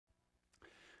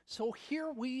So here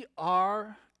we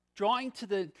are, drawing to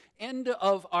the end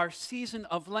of our season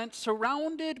of Lent,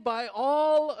 surrounded by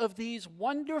all of these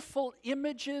wonderful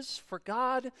images for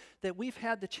God that we've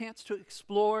had the chance to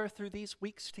explore through these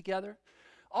weeks together.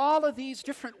 All of these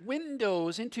different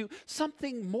windows into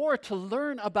something more to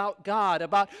learn about God,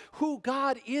 about who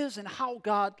God is and how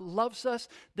God loves us.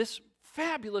 This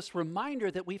fabulous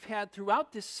reminder that we've had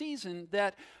throughout this season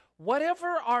that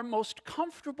whatever our most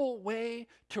comfortable way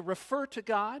to refer to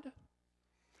God,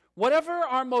 whatever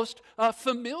our most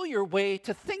familiar way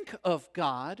to think of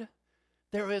God,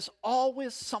 there is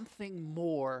always something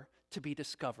more to be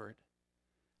discovered.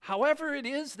 However it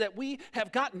is that we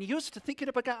have gotten used to thinking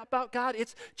about God,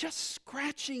 it's just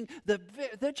scratching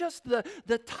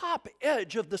the top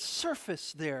edge of the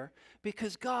surface there,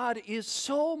 because God is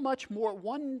so much more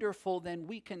wonderful than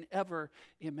we can ever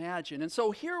imagine. And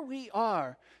so here we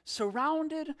are,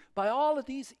 surrounded by all of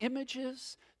these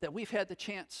images that we've had the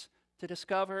chance to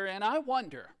discover. And I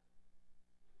wonder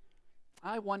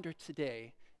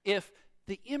today if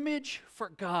the image for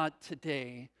God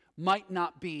today might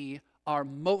not be our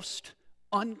most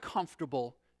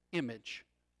uncomfortable image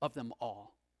of them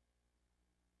all.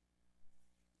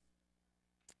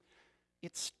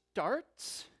 It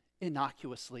starts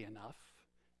innocuously enough.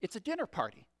 It's a dinner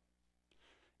party.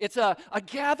 It's a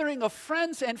gathering of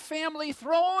friends and family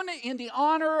thrown in the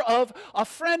honor of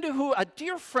a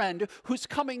dear friend who's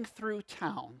coming through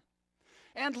town.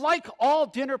 And like all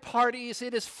dinner parties,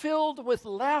 it is filled with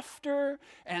laughter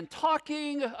and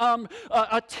talking,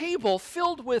 a table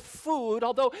filled with food,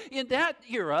 although in that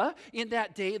era, in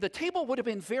that day, the table would have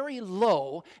been very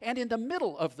low and in the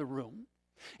middle of the room.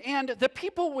 And the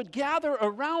people would gather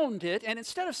around it, and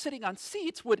instead of sitting on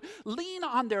seats, would lean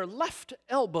on their left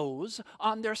elbows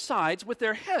on their sides with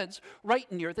their heads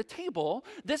right near the table.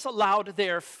 This allowed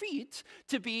their feet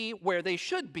to be where they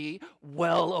should be,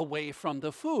 well away from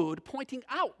the food, pointing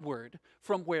outward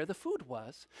from where the food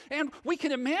was. And we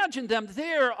can imagine them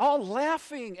there all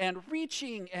laughing and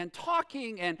reaching and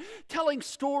talking and telling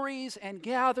stories and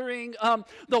gathering.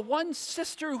 The one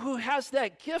sister who has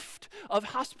that gift of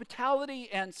hospitality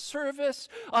and service,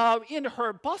 in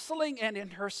her bustling and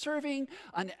in her serving,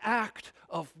 an act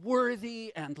of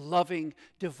worthy and loving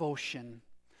devotion.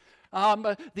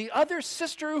 The other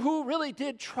sister who really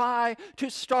did try to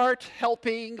start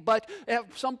helping, but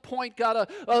at some point got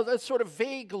a sort of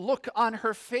vague look on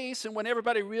her face, and when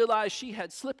everybody realized she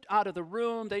had slipped out of the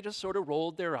room, they just sort of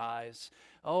rolled their eyes.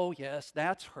 Oh yes,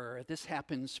 that's her. This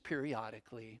happens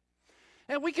periodically.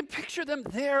 And we can picture them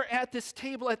there at this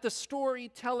table, at the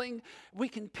storytelling. We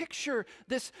can picture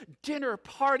this dinner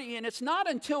party, and it's not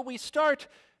until we start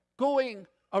going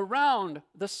around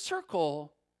the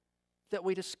circle that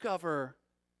we discover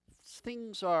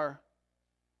things are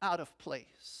out of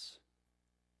place.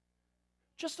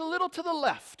 Just a little to the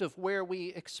left of where we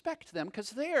expect them,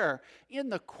 because there in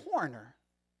the corner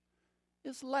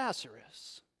is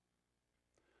Lazarus.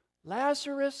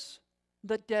 Lazarus,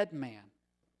 the dead man,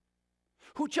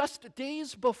 who just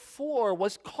days before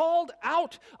was called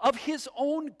out of his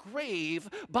own grave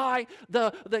by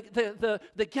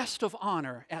the guest of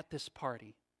honor at this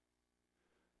party.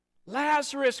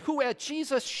 Lazarus, who at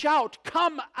Jesus' shout,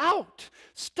 "Come out,"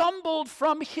 stumbled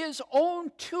from his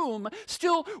own tomb,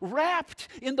 still wrapped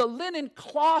in the linen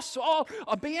cloths, all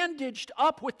bandaged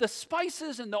up with the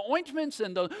spices and the ointments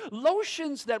and the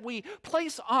lotions that we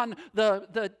place on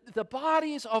the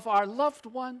bodies of our loved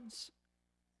ones.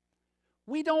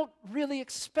 We don't really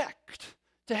expect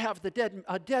to have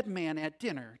a dead man at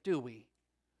dinner, do we?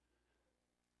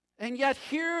 And yet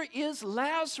here is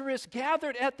Lazarus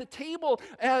gathered at the table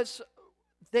as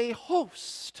they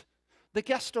host the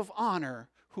guest of honor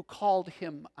who called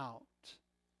him out.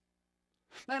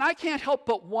 And I can't help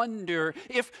but wonder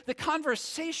if the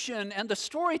conversation and the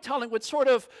storytelling would sort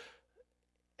of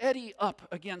eddy up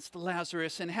against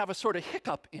Lazarus and have a sort of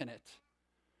hiccup in it.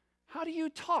 How do you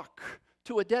talk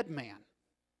to a dead man?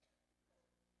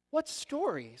 What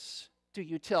stories do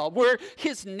you tell? Were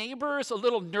his neighbors a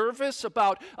little nervous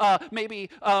about maybe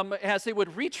as they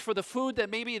would reach for the food that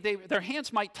maybe their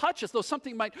hands might touch as though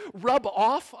something might rub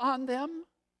off on them?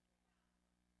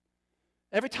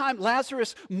 Every time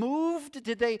Lazarus moved,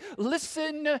 did they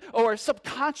listen, or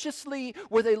subconsciously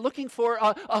were they looking for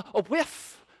a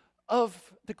whiff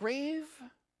of the grave?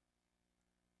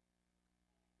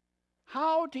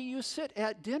 How do you sit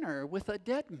at dinner with a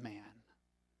dead man?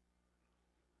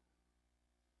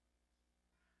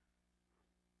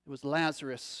 It was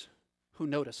Lazarus who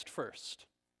noticed first.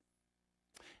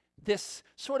 This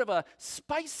sort of a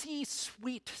spicy,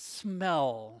 sweet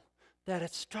smell that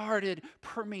had started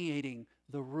permeating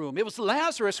the room. It was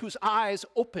Lazarus whose eyes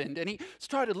opened, and he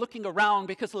started looking around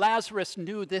because Lazarus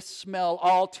knew this smell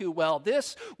all too well.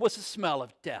 This was the smell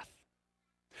of death.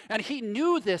 And he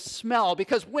knew this smell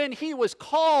because when he was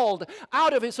called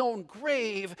out of his own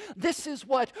grave, this is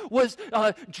what was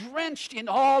drenched in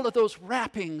all of those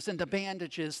wrappings and the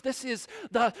bandages. This is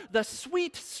the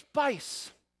sweet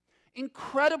spice,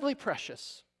 incredibly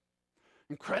precious,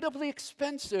 incredibly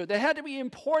expensive, that had to be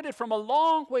imported from a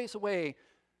long ways away.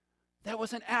 That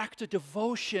was an act of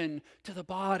devotion to the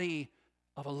body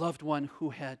of a loved one who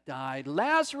had died.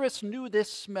 Lazarus knew this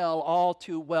smell all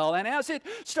too well, and as it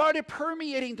started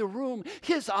permeating the room,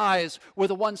 his eyes were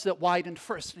the ones that widened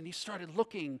first, and he started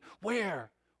looking,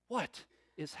 where? What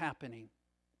is happening?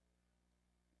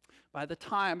 By the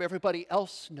time everybody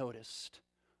else noticed,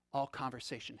 all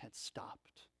conversation had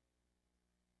stopped.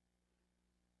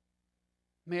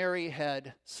 Mary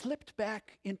had slipped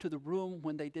back into the room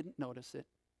when they didn't notice it.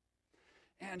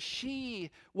 And she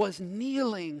was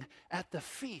kneeling at the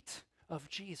feet of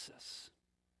Jesus.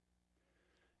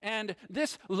 And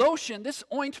this lotion, this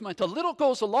ointment, a little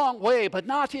goes a long way, but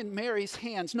not in Mary's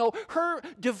hands. No, her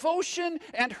devotion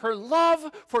and her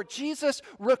love for Jesus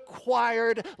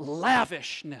required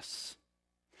lavishness.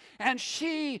 And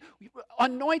she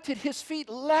anointed his feet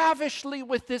lavishly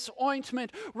with this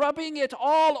ointment, rubbing it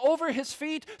all over his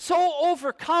feet, so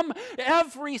overcome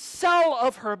every cell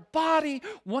of her body,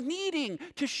 needing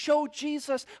to show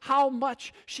Jesus how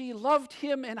much she loved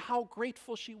him and how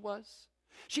grateful she was.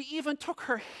 She even took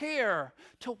her hair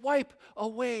to wipe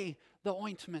away the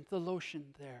ointment, the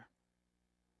lotion there.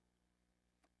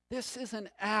 This is an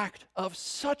act of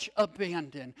such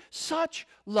abandon, such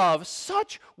love,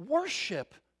 such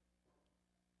worship,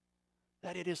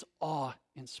 that it is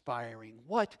awe-inspiring.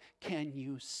 What can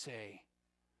you say?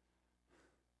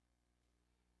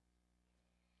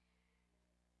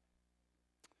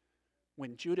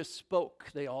 When Judas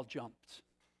spoke, they all jumped.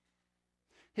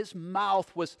 His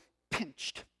mouth was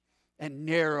pinched and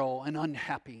narrow and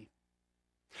unhappy.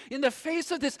 In the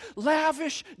face of this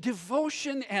lavish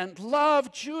devotion and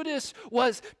love, Judas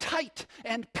was tight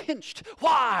and pinched.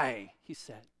 Why? He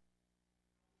said.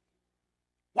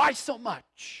 Why so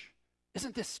much?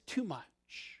 Isn't this too much?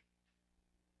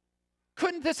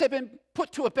 Couldn't this have been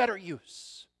put to a better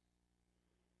use?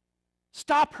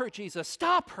 Stop her, Jesus.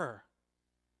 Stop her.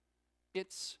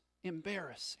 It's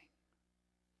embarrassing.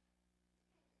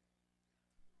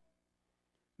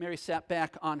 Mary sat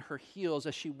back on her heels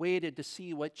as she waited to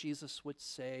see what Jesus would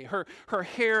say. Her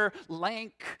hair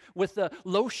lank with the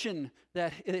lotion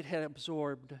that it had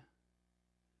absorbed.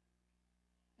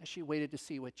 As she waited to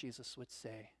see what Jesus would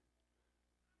say.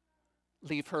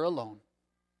 Leave her alone.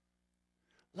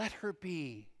 Let her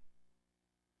be.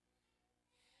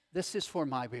 This is for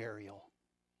my burial,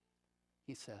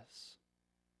 he says.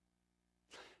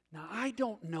 Now, I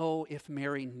don't know if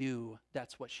Mary knew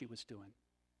that's what she was doing.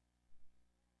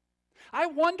 I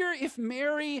wonder if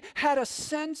Mary had a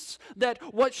sense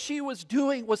that what she was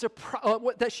doing was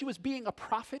that she was being a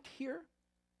prophet here.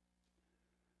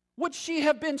 Would she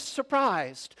have been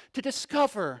surprised to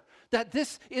discover that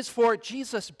this is for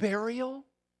Jesus' burial?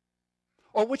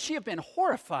 Or would she have been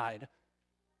horrified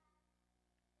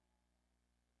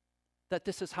that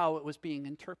this is how it was being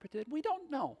interpreted? We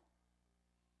don't know.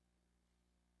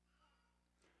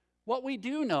 What we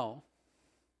do know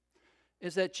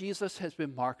is that Jesus has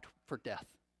been marked for death.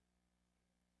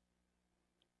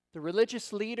 The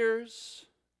religious leaders,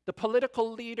 the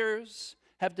political leaders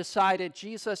have decided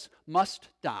Jesus must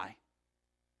die.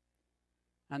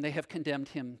 And they have condemned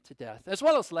him to death, as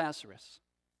well as Lazarus.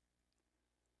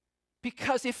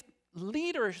 Because if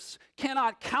leaders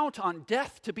cannot count on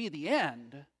death to be the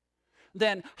end,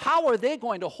 then how are they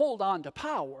going to hold on to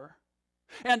power?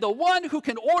 And the one who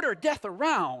can order death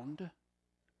around,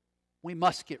 we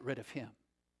must get rid of him.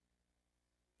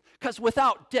 Because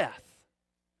without death,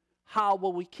 how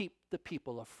will we keep the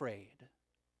people afraid?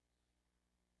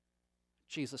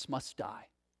 Jesus must die.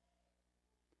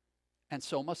 And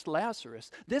so must Lazarus.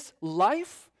 This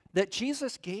life that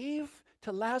Jesus gave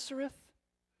to Lazarus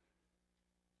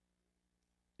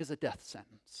is a death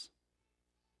sentence.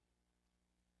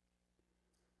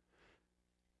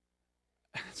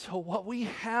 And so what we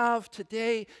have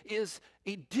today is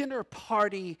a dinner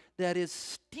party that is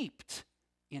steeped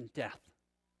in death.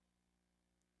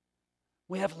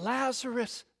 We have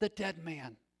Lazarus, the dead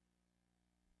man.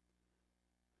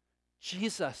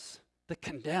 Jesus, the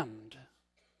condemned.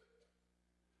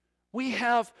 We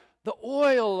have the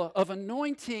oil of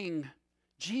anointing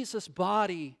Jesus'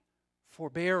 body for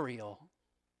burial.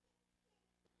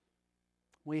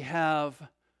 We have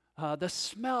the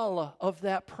smell of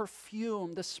that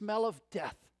perfume, the smell of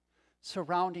death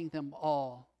surrounding them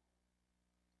all.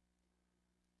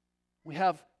 We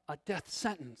have a death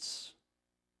sentence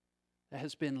that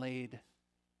has been laid.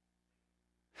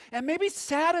 And maybe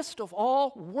saddest of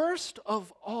all, worst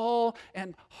of all,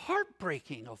 and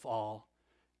heartbreaking of all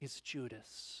is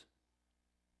Judas.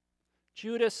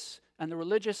 Judas and the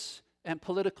religious and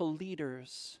political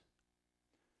leaders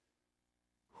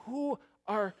who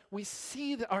we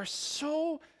see that are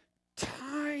so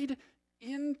tied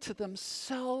into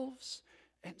themselves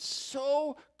and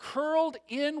so curled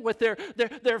in with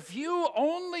their view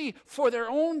only for their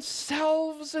own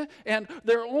selves and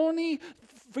their only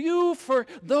view for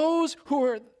those who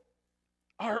are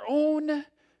our own,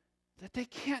 that they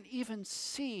can't even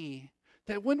see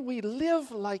that when we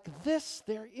live like this,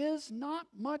 there is not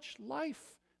much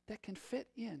life that can fit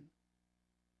in.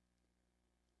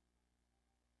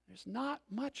 There's not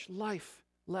much life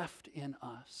left in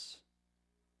us.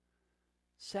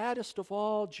 Saddest of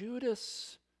all,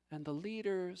 Judas and the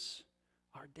leaders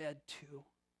are dead too.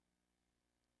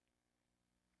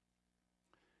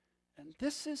 And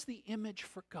this is the image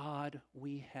for God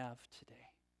we have today.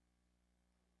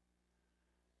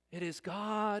 It is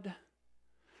God,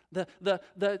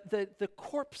 the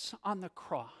corpse on the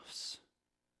cross,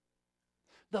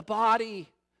 the body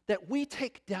that we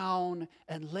take down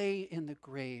and lay in the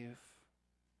grave.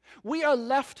 We are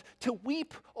left to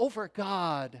weep over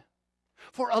God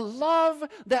for a love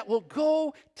that will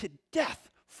go to death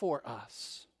for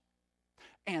us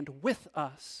and with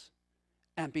us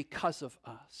and because of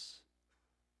us.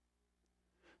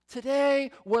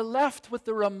 Today, we're left with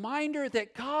the reminder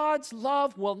that God's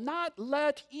love will not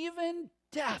let even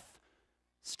death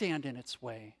stand in its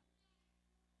way.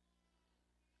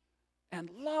 And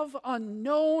love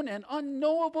unknown and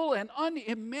unknowable and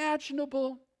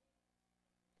unimaginable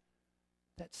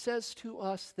that says to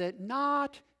us that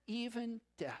not even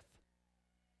death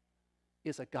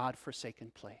is a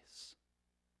God-forsaken place.